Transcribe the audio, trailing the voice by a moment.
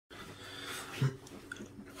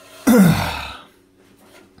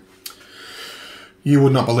You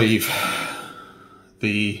would not believe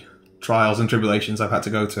the trials and tribulations I've had to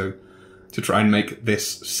go to try and make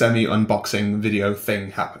this semi-unboxing video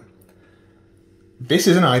thing happen. This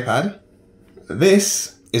is an iPad.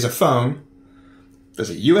 This is a phone. There's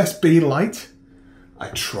a USB light. I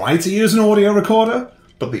tried to use an audio recorder,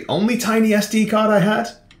 but the only tiny SD card I had,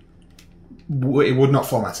 it would not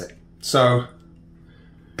format it. So,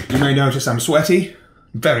 you may notice I'm sweaty,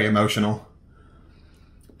 very emotional.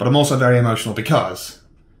 But I'm also very emotional because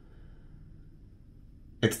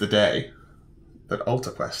it's the day that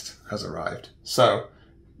Altar Quest has arrived. So,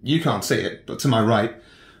 you can't see it, but to my right,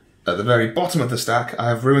 at the very bottom of the stack, I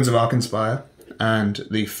have Ruins of Arkenspire and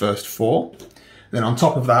the first 4. Then on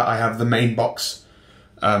top of that, I have the main box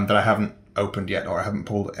that I haven't opened yet, or I haven't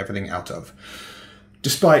pulled everything out of.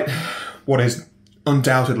 Despite what is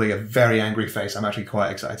undoubtedly a very angry face, I'm actually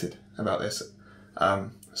quite excited about this.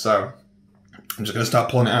 So, I'm just going to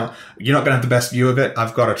start pulling it out. You're not going to have the best view of it.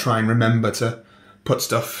 I've got to try and remember to put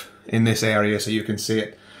stuff in this area so you can see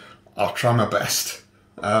it. I'll try my best.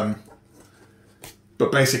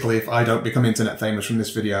 But basically, if I don't become internet famous from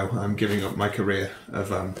this video, I'm giving up my career of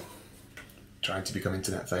trying to become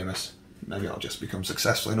internet famous. Maybe I'll just become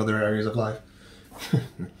successful in other areas of life.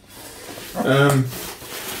 I'm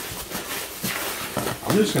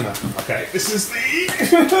just going to... Okay, this is the...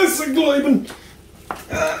 That's the Globen.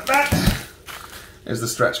 That is the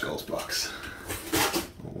stretch goals box.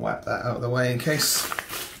 I'll wipe that out of the way in case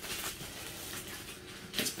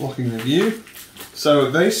it's blocking the view.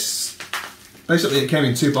 So this, basically it came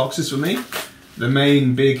in 2 boxes for me. The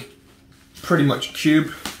main big, pretty much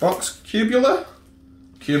cube box, cubular?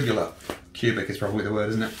 Cubular. Cubic is probably the word,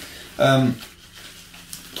 isn't it?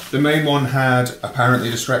 The main one had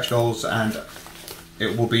apparently the stretch goals, and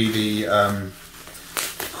it will be the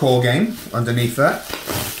core game underneath that.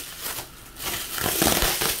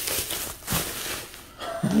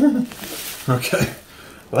 Okay,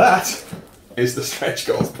 that is the stretch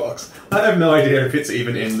goals box. I have no idea if it's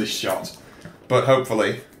even in this shot, but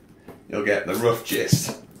hopefully you'll get the rough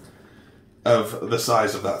gist of the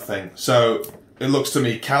size of that thing. So it looks to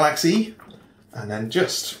me Kallax-y and then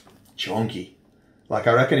just chonky. Like,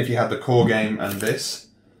 I reckon if you had the core game and this,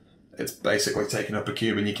 it's basically taking up a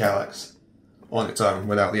cube in your Kallax on its own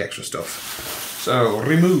without the extra stuff. So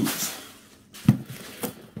remove.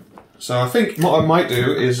 So I think what I might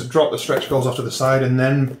do is drop the stretch goals off to the side and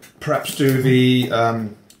then perhaps do the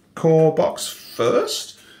core box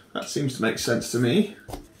first. That seems to make sense to me.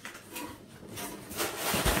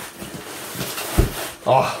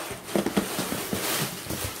 Oh.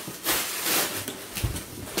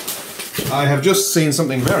 I have just seen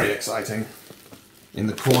something very exciting in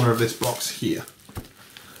the corner of this box here.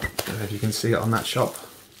 I don't know if you can see it on that shot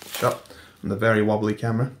on the very wobbly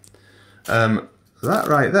camera. That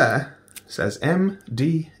right there says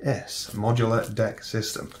MDS, Modular Deck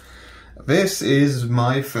System. This is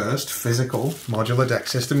my first physical modular deck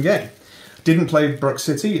system game. Didn't play Brook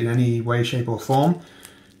City in any way, shape or form.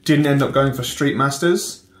 Didn't end up going for Street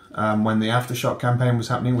Masters when the Aftershock campaign was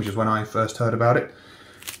happening, which is when I first heard about it.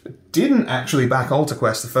 Didn't actually back Altar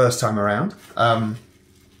Quest the first time around,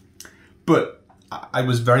 but I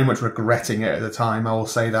was very much regretting it at the time, I will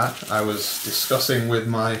say that. I was discussing with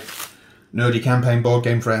my nerdy campaign board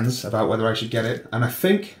game friends about whether I should get it, and I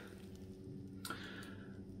think,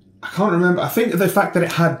 I can't remember, I think the fact that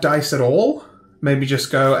it had dice at all made me just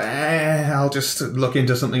go, I'll just look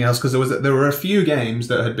into something else, because there were a few games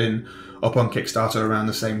that had been up on Kickstarter around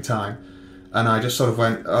the same time, and I just sort of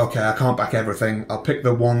went, okay, I can't back everything, I'll pick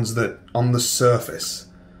the ones that on the surface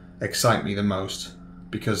excite me the most,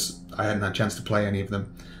 because I hadn't had a chance to play any of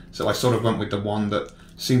them. So I sort of went with the one that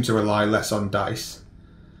seemed to rely less on dice.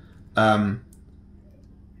 And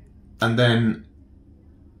then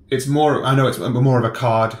it's more, I know it's more of a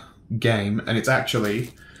card game, and it's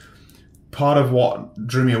actually part of what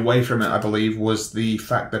drew me away from it, I believe, was the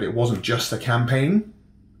fact that it wasn't just a campaign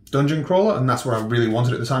dungeon crawler, and that's what I really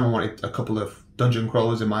wanted at the time. I wanted a couple of dungeon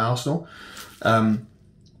crawlers in my arsenal. And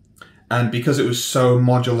because it was so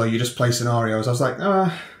modular, you just play scenarios, I was like,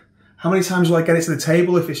 how many times will I get it to the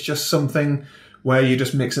table if it's just something where you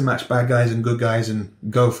just mix and match bad guys and good guys and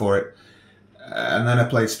go for it? And then I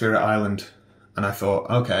played Spirit Island, and I thought,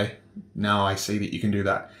 okay, now I see that you can do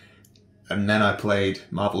that. And then I played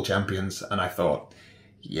Marvel Champions, and I thought,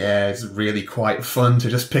 yeah, it's really quite fun to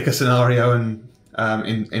just pick a scenario and,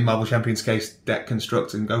 in Marvel Champions' case, deck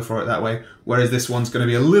construct and go for it that way. Whereas this one's going to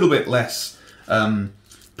be a little bit less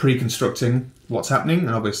pre-constructing what's happening,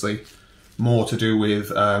 and obviously more to do with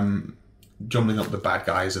jumbling up the bad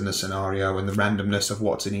guys and the scenario and the randomness of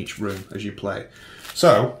what's in each room as you play.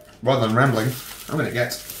 So, rather than rambling, I'm going to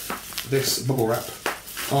get this bubble wrap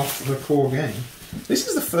off the core game. This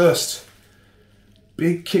is the first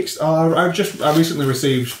big Kickstarter. I recently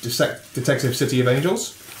received Detective City of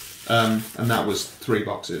Angels, and that was 3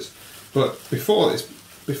 boxes. But before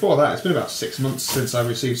that, it's been about 6 months since I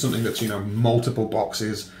received something that's, you know, multiple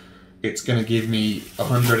boxes. It's going to give me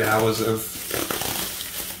 100 hours of,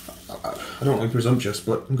 I don't want to be presumptuous,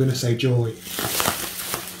 but I'm going to say joy.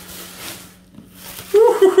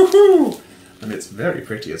 And it's very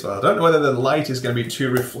pretty as well. I don't know whether the light is going to be too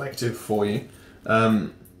reflective for you.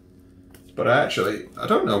 But I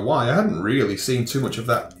don't know why. I hadn't really seen too much of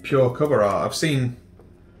that pure cover art. I've seen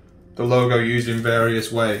the logo used in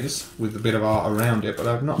various ways with a bit of art around it, but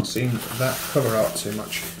I've not seen that cover art too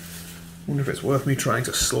much. I wonder if it's worth me trying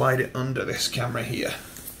to slide it under this camera here.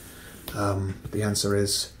 The answer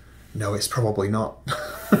is no, it's probably not.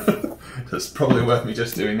 It's probably worth me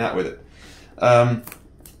just doing that with it.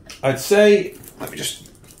 I'd say, let me just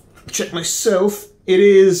check myself, it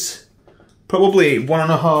is probably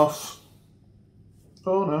 1.5.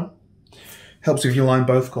 Oh no. Helps if you line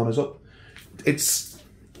both corners up. It's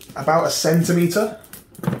about 1 centimetre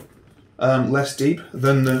less deep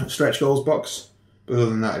than the stretch goals box. But other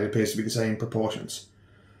than that, it appears to be the same proportions.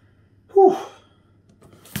 Whew.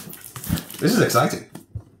 This is exciting.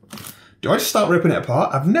 Do I just start ripping it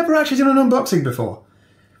apart? I've never actually done an unboxing before.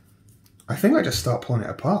 I think I just start pulling it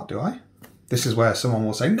apart, do I? This is where someone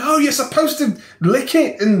will say, no, you're supposed to lick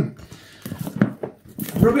it and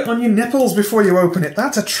rub it on your nipples before you open it.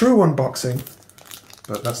 That's a true unboxing.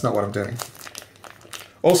 But that's not what I'm doing.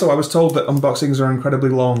 Also, I was told that unboxings are incredibly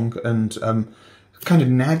long and kind of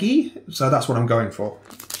naggy, so that's what I'm going for,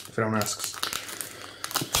 if anyone asks.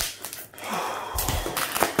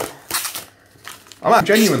 I'm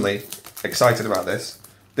genuinely excited about this.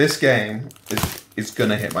 This game is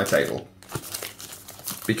gonna hit my table.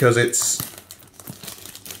 Because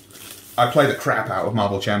I play the crap out of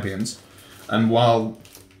Marvel Champions, and while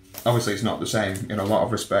obviously it's not the same in a lot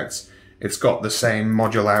of respects, it's got the same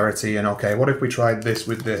modularity and, okay, what if we tried this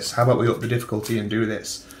with this? How about we up the difficulty and do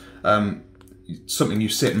this? Something you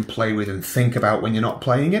sit and play with and think about when you're not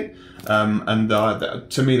playing it.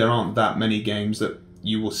 To me, there aren't that many games that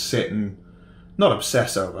you will sit and not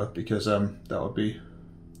obsess over, because that would be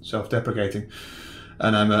self-deprecating,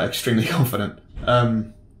 and I'm extremely confident.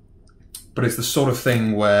 But it's the sort of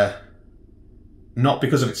thing where, not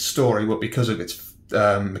because of its story, but because of its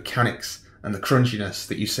mechanics and the crunchiness,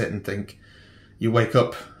 that you sit and think. You wake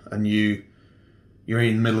up and you're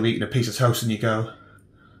in the middle of eating a piece of toast and you go,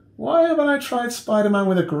 why haven't I tried Spider-Man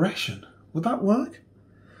with aggression? Would that work?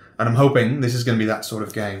 And I'm hoping this is going to be that sort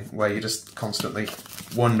of game where you're just constantly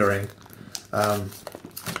wondering,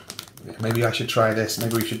 maybe I should try this,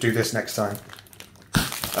 maybe we should do this next time.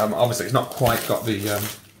 Obviously it's not quite got the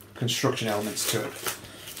construction elements to it,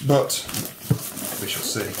 but we shall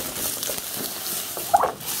see.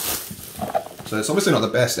 So it's obviously not the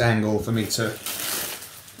best angle for me to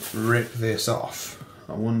rip this off.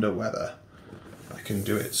 I wonder whether I can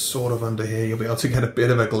do it sort of under here. You'll be able to get a bit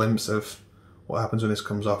of a glimpse of what happens when this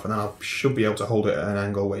comes off, and then I should be able to hold it at an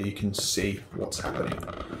angle where you can see what's happening.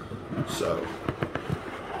 So,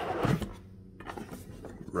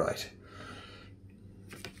 right.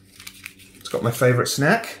 It's got my favourite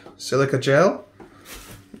snack, silica gel.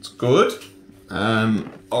 It's good.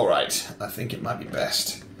 Alright, I think it might be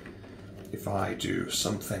best if I do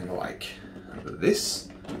something like this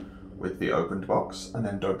with the opened box, and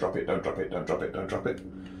then don't drop it, don't drop it, don't drop it, don't drop it.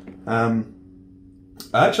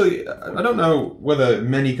 Actually, I don't know whether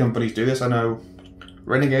many companies do this. I know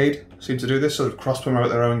Renegade seems to do this, sort of cross-promote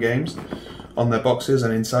their own games on their boxes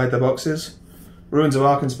and inside their boxes. Ruins of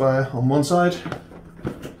Arkenspire on one side,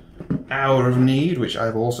 Hour of Need, which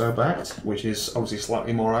I've also backed, which is obviously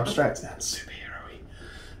slightly more abstract and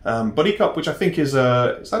superhero-y. Buddy Cop, which I think is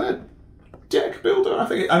that a deck builder?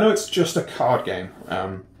 I know it's just a card game,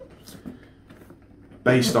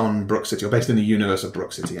 based on Brook City, or based in the universe of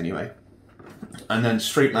Brook City anyway. And then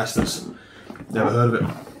Street Masters, never heard of it.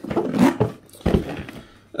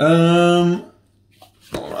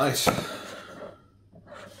 Alright.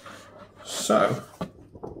 So,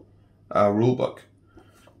 our rulebook.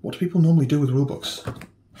 What do people normally do with rulebooks?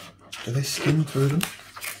 Do they skim through them?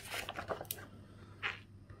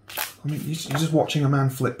 I mean, you're just watching a man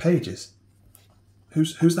flip pages.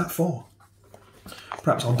 Who's that for?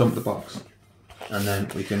 Perhaps I'll dump the box, and then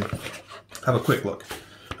we can have a quick look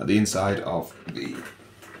at the inside of the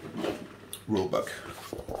rulebook.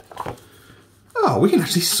 Oh, we can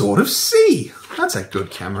actually sort of see. That's a good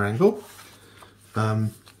camera angle.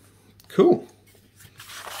 Cool.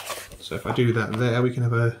 So if I do that there, we can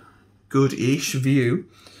have a good-ish view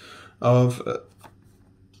of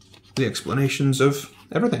the explanations of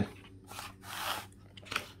everything.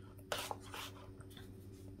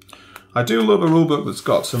 I do love a rulebook that's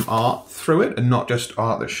got some art through it, and not just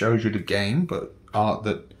art that shows you the game, but art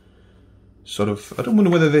that sort of... I don't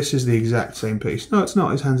wonder whether this is the exact same piece. No, it's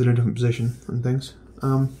not. His hand's in a different position and things.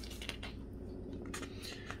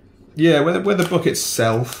 Yeah, where the book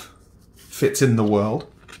itself fits in the world.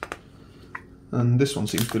 And this one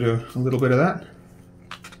seems to do a little bit of that.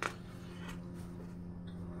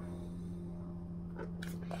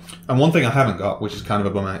 And one thing I haven't got, which is kind of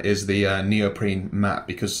a bummer, is the neoprene mat,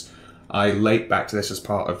 because I late backed this as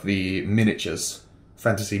part of the miniatures,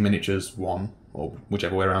 Fantasy Miniatures 1, or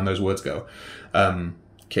whichever way around those words go,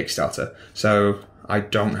 Kickstarter. So I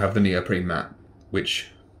don't have the neoprene mat, which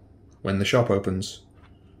when the shop opens,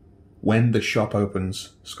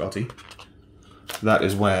 Scotty, that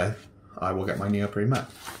is where I will get my neoprene mat.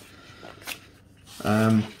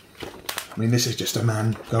 I mean, this is just a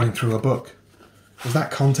man going through a book. Is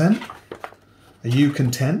that content? Are you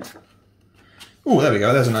content? Oh, there we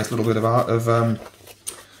go. There's a nice little bit of art of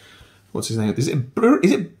what's his name? Is it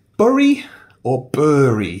Bury or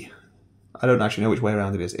Bury? I don't actually know which way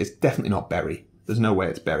around it is. It's definitely not Bury. There's no way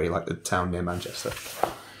it's Bury, like the town near Manchester.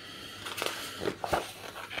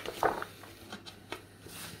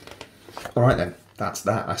 All right then. That's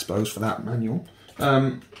that, I suppose, for that manual.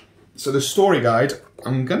 So the story guide,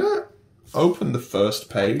 I'm gonna open the first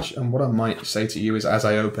page, and what I might say to you is, as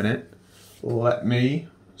I open it, let me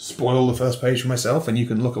spoil the first page for myself, and you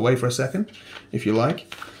can look away for a second, if you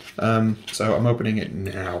like. So I'm opening it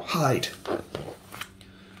now. Hide.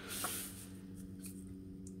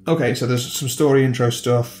 Okay, so there's some story intro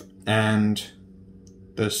stuff, and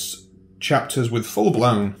there's chapters with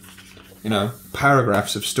full-blown, you know,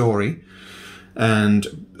 paragraphs of story. And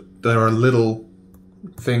there are little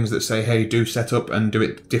things that say, hey, do set up and do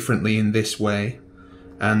it differently in this way.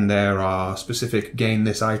 And there are specific gain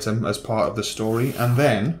this item as part of the story. And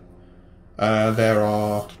then there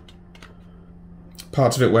are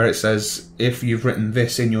parts of it where it says, if you've written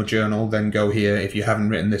this in your journal, then go here. If you haven't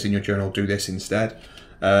written this in your journal, do this instead.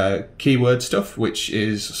 Keyword stuff, which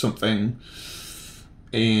is something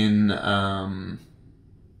in...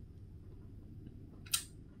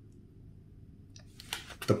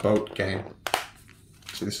 the boat game.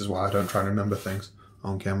 See, this is why I don't try and remember things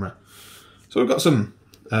on camera. So we've got some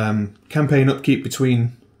campaign upkeep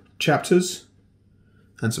between chapters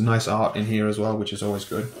and some nice art in here as well, which is always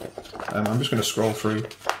good. I'm just going to scroll through.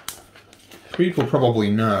 People probably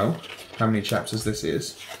know how many chapters this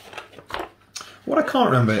is. What I can't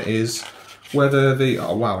remember is whether the...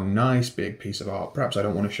 Oh wow, nice big piece of art. Perhaps I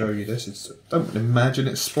don't want to show you this. I don't imagine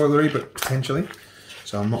it's spoilery, but potentially.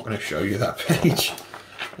 So I'm not going to show you that page.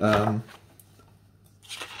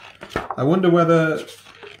 I wonder whether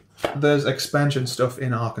there's expansion stuff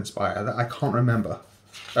in Arkenspire that I can't remember.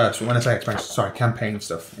 So when I say expansion, sorry, campaign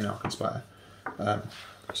stuff in Arkenspire.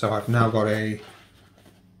 So I've now got a...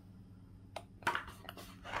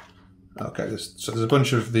 Okay, there's a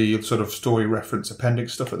bunch of the sort of story reference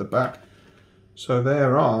appendix stuff at the back. So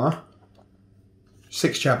there are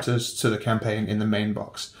 6 chapters to the campaign in the main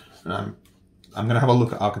box. And I'm going to have a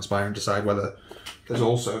look at Arkenspire and decide whether there's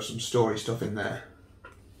also some story stuff in there.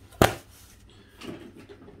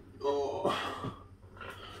 Oh.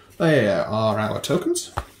 There are our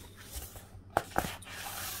tokens.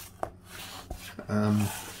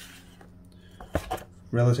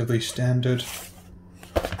 Relatively standard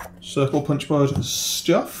circle punchboard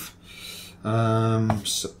stuff.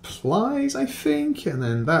 Supplies, I think, and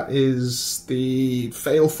then that is the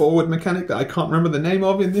fail forward mechanic that I can't remember the name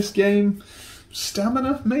of in this game.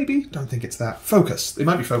 Stamina, maybe? Don't think it's that. Focus. It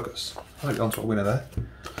might be focus. I might be onto a winner there.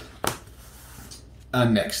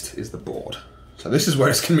 And next is the board. So this is where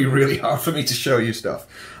it's going to be really hard for me to show you stuff.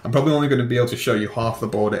 I'm probably only going to be able to show you half the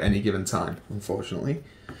board at any given time, unfortunately.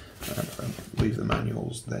 Leave the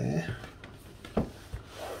manuals there.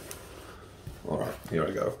 Alright, here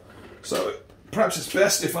I go. So, perhaps it's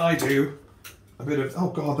best if I do a bit of...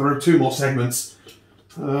 Oh god, there are 2 more segments.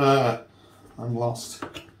 I'm lost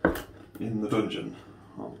in the dungeon.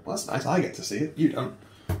 Oh, that's nice. I get to see it. You don't.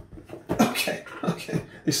 Okay.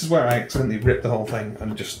 This is where I accidentally rip the whole thing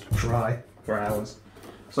and just cry for hours.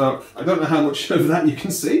 So, I don't know how much of that you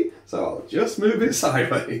can see, so I'll just move it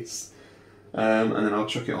sideways. And then I'll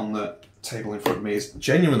chuck it on the table in front of me. It's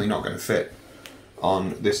genuinely not going to fit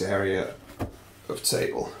on this area of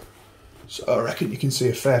table. So I reckon you can see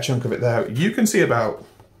a fair chunk of it there. You can see about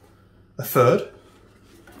a third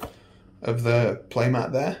of the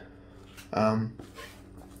playmat there.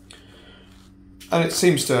 And it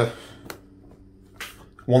seems to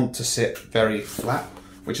want to sit very flat,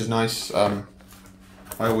 which is nice. I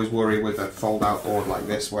always worry with a fold-out board like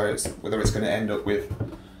this whether it's going to end up with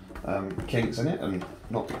kinks in it and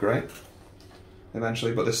not be great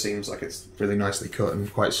eventually, but this seems like it's really nicely cut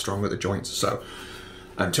and quite strong at the joints. So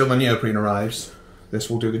until the neoprene arrives, this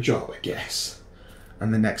will do the job, I guess.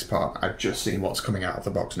 And the next part, I've just seen what's coming out of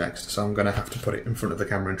the box next, so I'm going to have to put it in front of the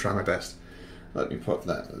camera and try my best. Let me put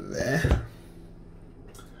that there.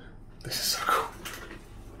 This is so cool.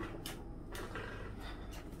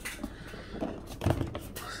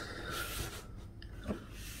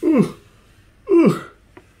 Ooh. Ooh.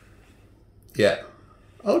 Yeah.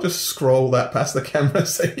 I'll just scroll that past the camera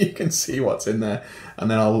so you can see what's in there, and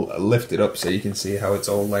then I'll lift it up so you can see how it's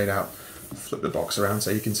all laid out. Flip the box around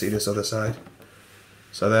so you can see this other side.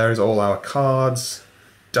 So there's all our cards,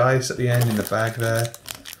 dice at the end in the bag there.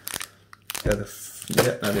 They're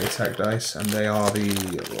the attack dice, and they are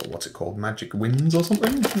the, what's it called, magic winds or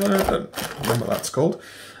something? I don't remember what that's called.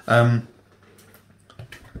 Alright,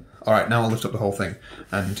 now I'll lift up the whole thing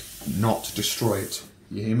and not destroy it.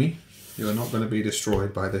 You hear me? You are not going to be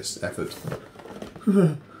destroyed by this effort.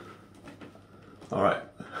 Alright,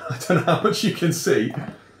 I don't know how much you can see,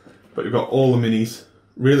 but you've got all the minis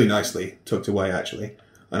really nicely tucked away actually.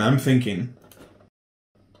 And I'm thinking,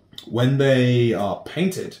 when they are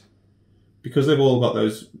painted, because they've all got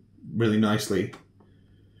those really nicely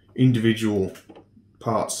individual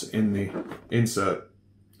parts in the insert,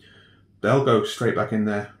 they'll go straight back in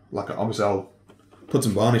there. Like, obviously I'll put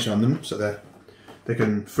some varnish on them so they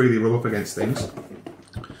can freely rub up against things.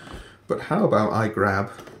 But how about I grab,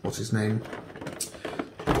 what's his name?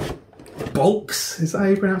 Bulks? Is that how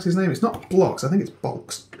you pronounce his name? It's not Blocks, I think it's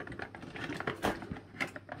Bulks.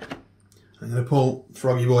 I'm going to pull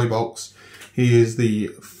Froggy Boy Bulks. He is the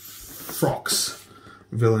Frox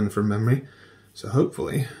villain from memory. So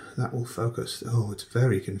hopefully that will focus. Oh, it's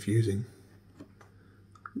very confusing.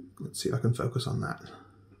 Let's see if I can focus on that.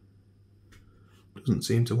 Doesn't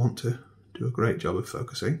seem to want to do a great job of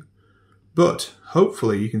focusing. But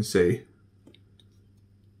hopefully you can see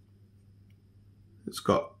it's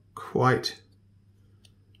got quite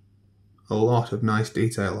a lot of nice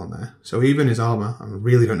detail on there. So even his armour, I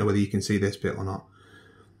really don't know whether you can see this bit or not,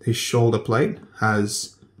 his shoulder plate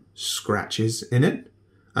has scratches in it,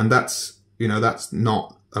 and that's, you know, that's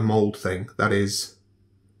not a mould thing, that is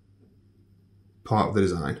part of the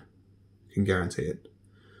design, I can guarantee it.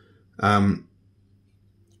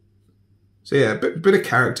 So yeah, a bit of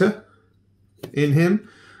character in him,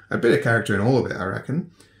 a bit of character in all of it, I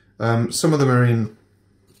reckon. Some of them are in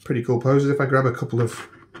pretty cool poses. If I grab a couple of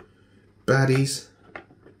baddies,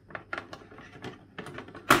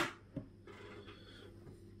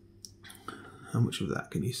 how much of that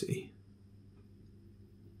can you see?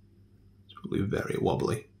 It's probably very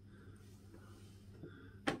wobbly.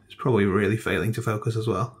 It's probably really failing to focus as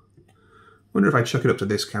well. Wonder if I chuck it up to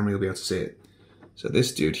this camera, you'll be able to see it. So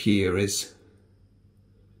this dude here is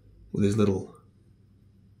with his little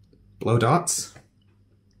blow darts.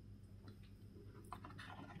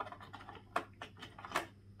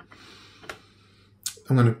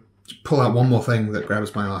 I'm going to pull out one more thing that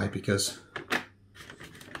grabs my eye because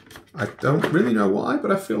I don't really know why,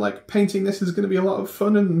 but I feel like painting this is going to be a lot of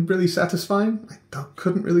fun and really satisfying. I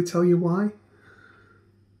couldn't really tell you why.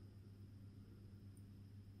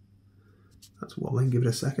 That's wobbling, give it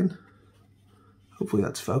a second. Hopefully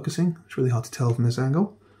that's focusing. It's really hard to tell from this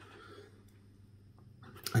angle.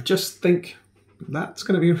 I just think that's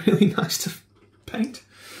going to be really nice to paint.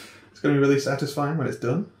 It's going to be really satisfying when it's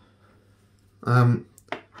done.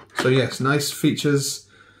 So yes, nice features.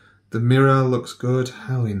 The mirror looks good.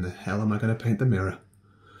 How in the hell am I going to paint the mirror?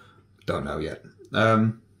 Don't know yet.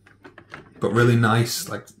 But really nice,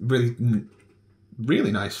 like really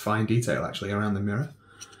nice fine detail actually around the mirror.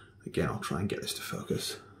 Again, I'll try and get this to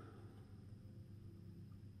focus.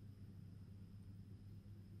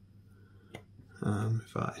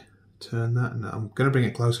 If I turn that, no, I'm going to bring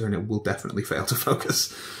it closer and it will definitely fail to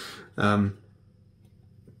focus. But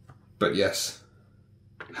yes,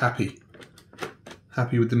 happy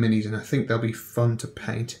with the minis, and I think they'll be fun to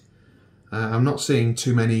paint. I'm not seeing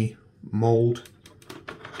too many mould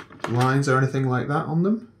lines or anything like that on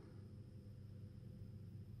them.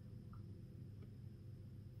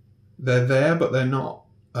 They're there, but they're not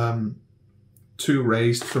too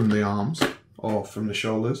raised from the arms or from the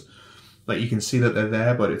shoulders. Like, you can see that they're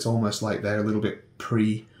there, but it's almost like they're a little bit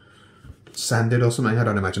pre-sanded or something. I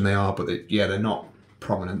don't imagine they are, but yeah, they're not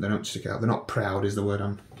prominent. They don't stick out. They're not proud is the word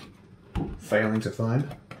I'm failing to find.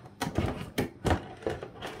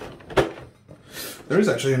 There is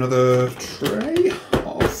actually another tray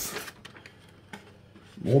of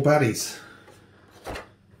More baddies.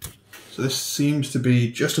 So this seems to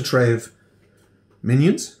be just a tray of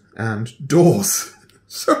minions and doors.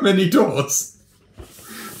 So many doors.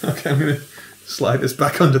 Okay, I'm going to slide this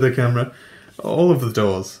back onto the camera. All of the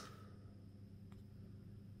doors.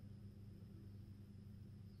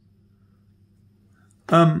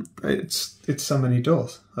 It's so many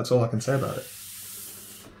doors. That's all I can say about it.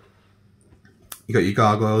 You got your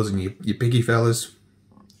gargoyles and your piggy fellas.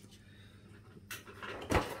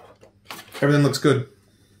 Everything looks good.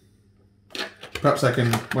 Perhaps I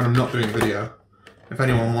can, when I'm not doing a video, if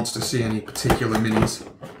anyone wants to see any particular minis,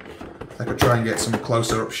 I could try and get some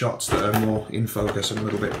closer up shots that are more in focus and a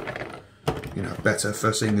little bit, you know, better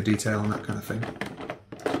for seeing the detail and that kind of thing.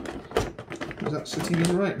 Is that sitting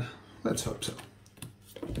in right? Let's hope so.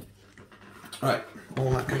 Right,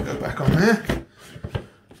 all that can go back on there.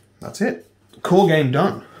 That's it. Core game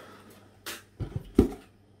done.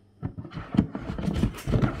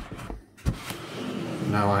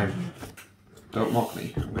 Now don't mock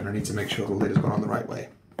me. I'm going to need to make sure the lid has gone on the right way.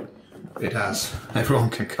 It has. Everyone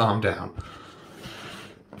can calm down.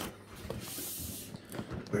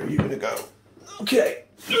 Where are you going to go? Okay.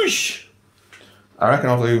 I reckon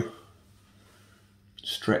I'll do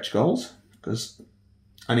stretch goals, because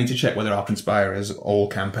I need to check whether I'll conspire as all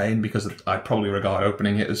campaign, because I'd probably regard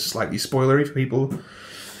opening it as slightly spoilery for people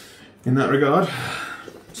in that regard.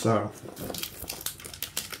 So,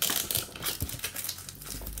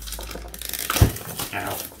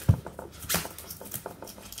 ow.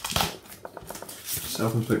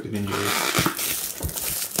 Self-inflicted injuries.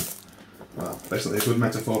 Well, basically a good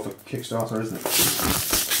metaphor for Kickstarter, isn't it?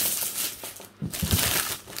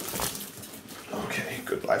 Okay,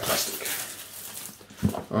 goodbye plastic.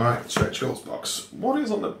 Alright, stretch goals box. What is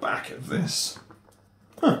on the back of this?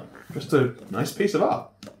 Huh, just a nice piece of art.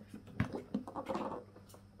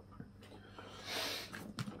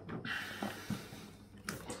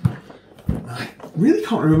 I really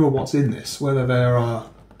can't remember what's in this, whether there are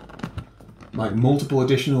like multiple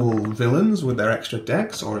additional villains with their extra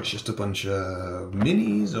decks, or it's just a bunch of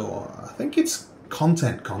minis, or I think it's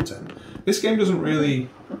content. This game doesn't really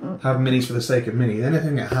have minis for the sake of minis.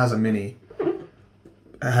 Anything that has a mini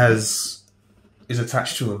is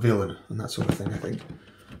attached to a villain and that sort of thing, I think.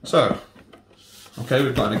 So, okay,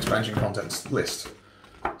 we've got an expansion contents list.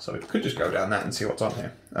 So we could just go down that and see what's on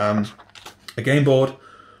here. A game board,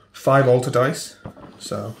 5 altar dice,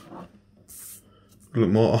 so look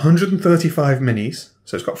more, 135 minis.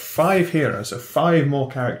 So it's got 5 heroes, so 5 more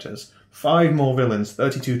characters, 5 more villains,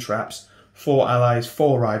 32 traps, 4 allies,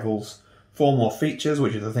 4 rivals, 4 more features,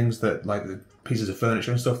 which are the things that, like the pieces of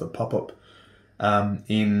furniture and stuff that pop up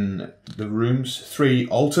in the rooms, 3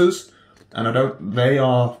 altars, and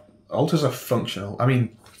altars are functional. I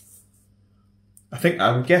mean,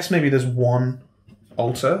 I would guess maybe there's 1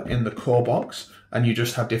 altar in the core box, and you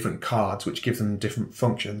just have different cards which give them different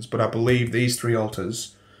functions, but I believe these 3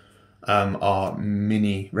 altars are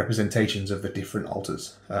mini representations of the different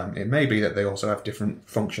altars. It may be that they also have different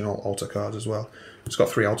functional altar cards as well. It's got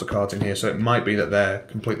 3 altar cards in here, so it might be that they're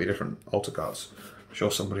completely different altar cards. I'm sure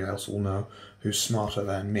somebody else will know who's smarter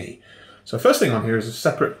than me. So first thing on here is a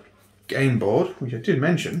separate game board, which I did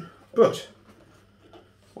mention, but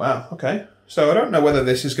wow, okay. So I don't know whether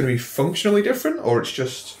this is going to be functionally different, or it's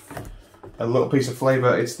just a little piece of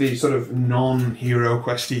flavour. It's the sort of non-Hero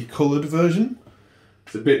Questy coloured version.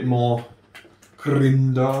 It's a bit more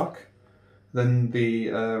grimdark than the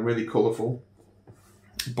really colourful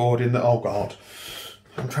board in the... Oh god,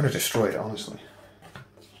 I'm trying to destroy it, honestly.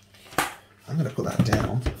 I'm going to put that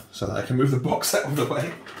down so that I can move the box out of the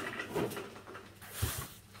way.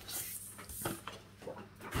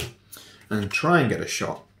 And try and get a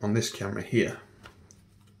shot on this camera here.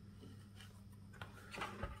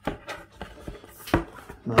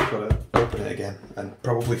 Now I've got to open it again and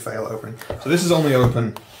probably fail opening. So this is only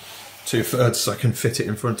open 2/3 so I can fit it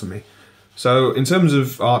in front of me. So in terms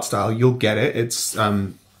of art style, you'll get it. It's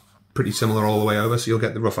pretty similar all the way over, so you'll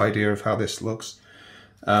get the rough idea of how this looks.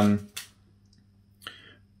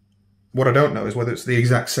 What I don't know is whether it's the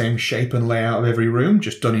exact same shape and layout of every room,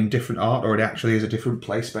 just done in different art, or it actually is a different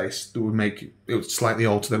play space that would make it slightly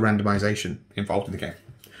alter the randomization involved in the game.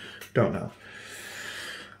 Don't know.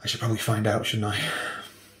 I should probably find out, shouldn't I?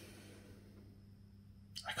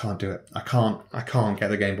 I can't do it. I can't get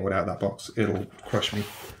the game board out of that box. It'll crush me.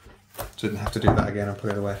 Didn't have to do that again and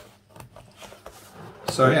put it away.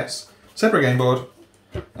 So yes, separate game board,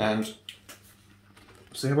 and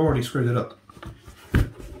see, I've already screwed it up.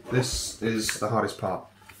 This is the hardest part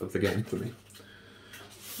of the game for me.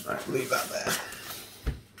 Right, leave that there.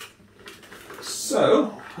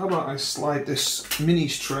 So, how about I slide this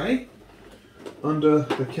minis tray under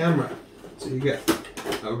the camera so you get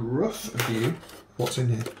a rough view of what's in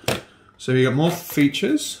here. So you got more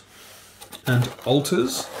features and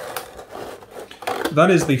altars. That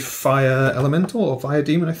is the fire elemental or fire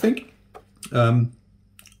demon, I think.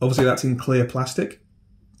 Obviously that's in clear plastic.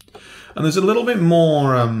 And there's a little bit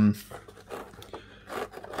more...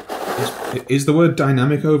 is the word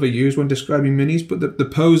dynamic overused when describing minis? But the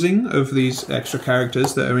posing of these extra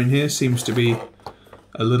characters that are in here seems to be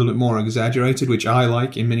a little bit more exaggerated, which I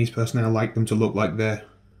like. In minis, personally, I like them to look like they're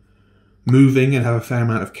moving and have a fair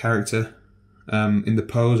amount of character in the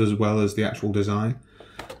pose as well as the actual design.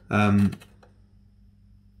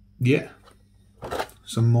 Yeah.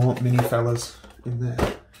 Some more mini fellas in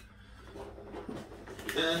there.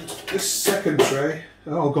 And this second tray...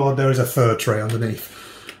 Oh god, there is a third tray underneath.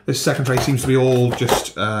 This second tray seems to be all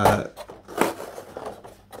just... what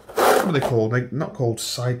are they called? They're not called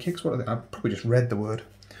sidekicks. What are they? I probably just read the word.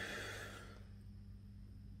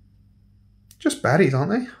 Just baddies,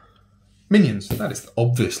 aren't they? Minions. That is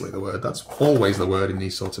obviously the word. That's always the word in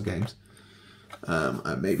these sorts of games.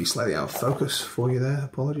 I may be slightly out of focus for you there.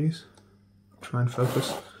 Apologies. Try and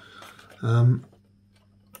focus.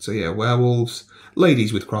 So yeah, werewolves.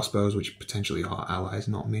 Ladies with crossbows, which potentially are allies,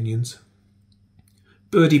 not minions.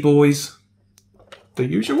 Birdie boys. The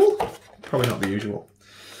usual? Probably not the usual.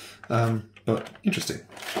 But interesting.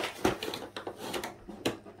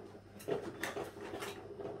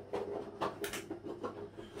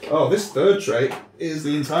 Oh, this third tray is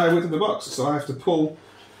the entire width of the box, so I have to pull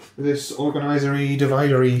this organizery,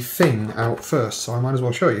 dividery thing out first, so I might as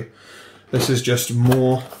well show you. This is just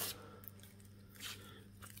more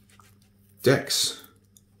decks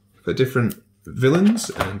for different villains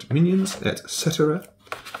and minions, etc.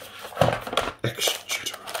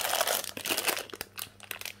 Etc.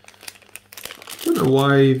 I don't know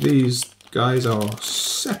why these guys are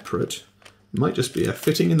separate. It might just be a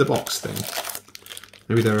fitting in the box thing.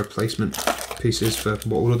 Maybe they're replacement pieces for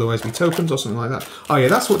what would otherwise be tokens or something like that. Oh yeah,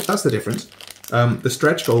 that's the difference. The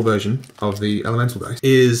stretch goal version of the elemental dice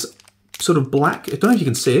is sort of black. I don't know if you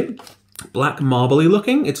can see it. Black marbly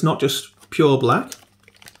looking. It's not just pure black.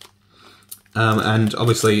 And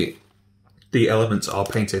obviously the elements are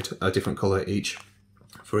painted a different colour each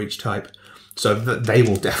for each type. So they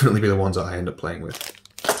will definitely be the ones that I end up playing with.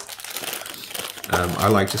 I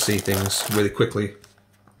like to see things really quickly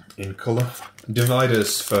in colour.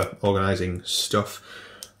 Dividers for organising stuff.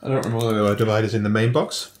 I don't remember whether there were dividers in the main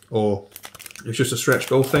box or it's just a stretch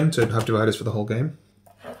goal thing to have dividers for the whole game.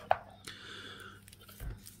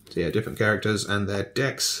 So yeah, different characters and their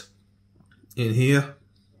decks in here.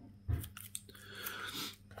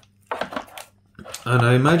 And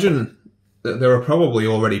I imagine that there are probably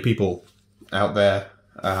already people out there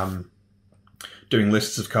doing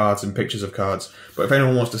lists of cards and pictures of cards. But if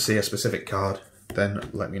anyone wants to see a specific card, then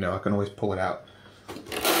let me know. I can always pull it out.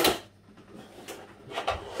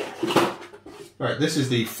 Right, this is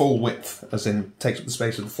the full width, as in takes up the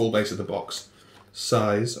space of the full base of the box,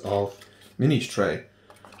 size of minis tray.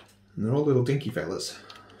 And they're all little dinky fellas.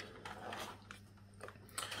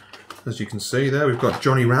 As you can see there, we've got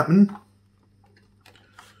Johnny Ratman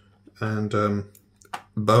and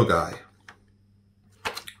Boguy.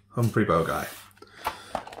 Humphrey Boguy.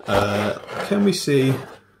 Can we see...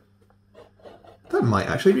 That might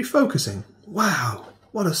actually be focusing. Wow,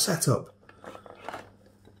 what a setup.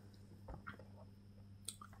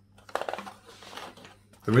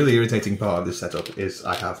 The really irritating part of this setup is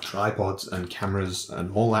I have tripods and cameras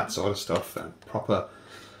and all that sort of stuff and proper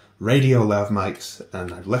radio lav mics,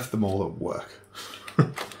 and I've left them all at work.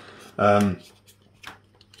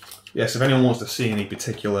 Yes, if anyone wants to see any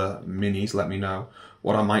particular minis, let me know.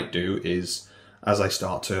 What I might do is, as I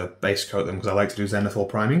start to base coat them, because I like to do zenithal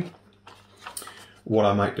priming, what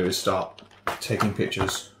I might do is start taking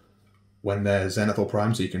pictures when they're zenithal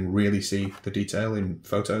primed so you can really see the detail in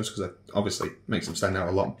photos, because that obviously makes them stand out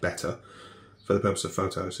a lot better for the purpose of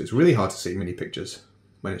photos. It's really hard to see mini pictures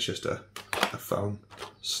when it's just a phone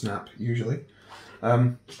snap, usually.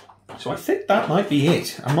 So I think that might be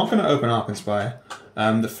it. I'm not going to open Ark Inspire.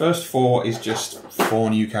 The first 4 is just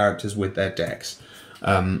 4 new characters with their decks.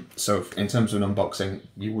 So in terms of an unboxing,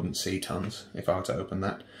 you wouldn't see tons if I were to open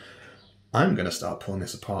that. I'm going to start pulling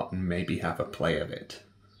this apart and maybe have a play of it.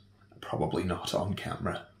 Probably not on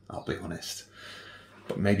camera, I'll be honest.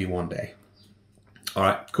 But maybe one day.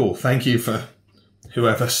 Alright, cool. Thank you for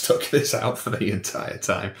whoever stuck this out for the entire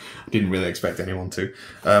time. I didn't really expect anyone to.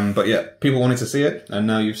 But yeah, people wanted to see it, and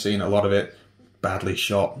now you've seen a lot of it badly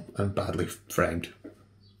shot and badly framed.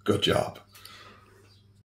 Good job.